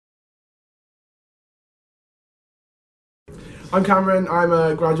I'm Cameron. I'm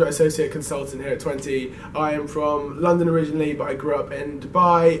a graduate associate consultant here at 20. I am from London originally, but I grew up in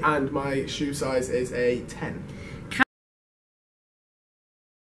Dubai, and my shoe size is a 10.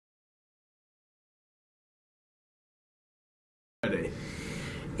 Ready.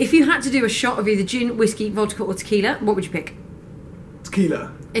 If you had to do a shot of either gin, whiskey, vodka or tequila, what would you pick?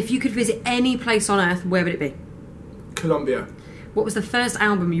 Tequila. If you could visit any place on earth, where would it be? Colombia. What was the first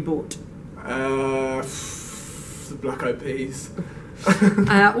album you bought? The Black Eyed Peas.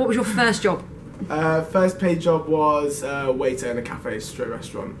 What was your first job? First paid job was waiter in a cafe straight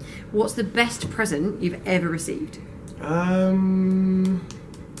restaurant. What's the best present you've ever received? My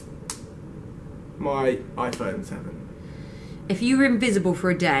iPhone 7. If you were invisible for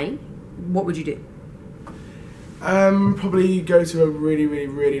a day, what would you do? Probably go to a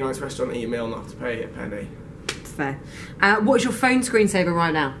really nice restaurant, eat a meal, not have to pay a penny. Fair. What's your phone screensaver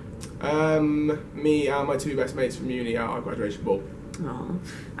right now? Me and my two best mates from uni at our graduation ball.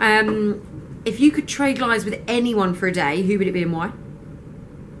 Aww. If you could trade lives with anyone for a day, who would it be and why?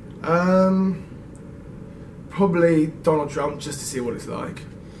 Probably Donald Trump, just to see what it's like.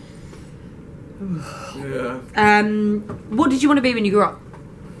 Yeah. What did you want to be when you grew up?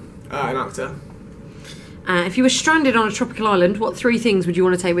 An actor. If you were stranded on a tropical island, what 3 things would you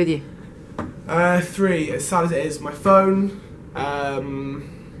want to take with you? 3, as sad as it is, my phone, a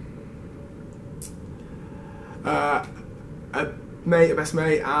best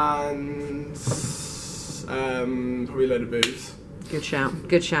mate, and probably a load of booze. Good shout,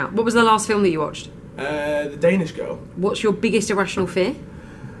 good shout. What was the last film that you watched? The Danish Girl. What's your biggest irrational fear?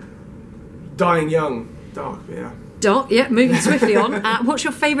 Dying young. Dark, yeah. Dark, yeah, moving swiftly on. What's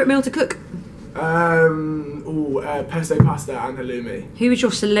your favourite meal to cook? Pesto pasta and halloumi. Who is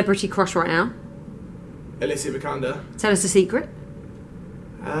your celebrity crush right now? Alicia Vikander. Tell us a secret.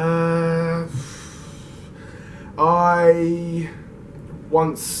 I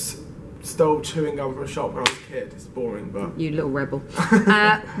once stole chewing gum from a shop when I was a kid. It's boring, but... You little rebel.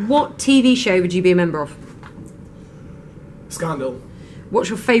 What TV show would you be a member of? Scandal. What's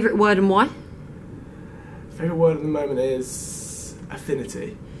your favourite word and why? Favourite word at the moment is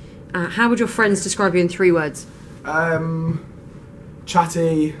affinity. How would your friends describe you in 3 words?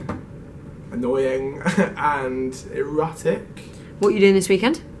 Chatty, annoying, and erratic. What are you doing this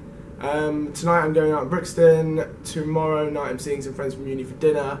weekend? Tonight I'm going out in Brixton. Tomorrow night I'm seeing some friends from uni for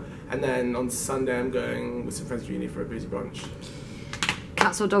dinner, and then on Sunday I'm going with some friends from uni for a boozy brunch.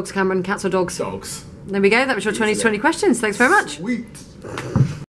 Cats or dogs, Cameron? Cats or dogs? Dogs. There we go. That was your 2020 questions. Thanks very much. Sweet.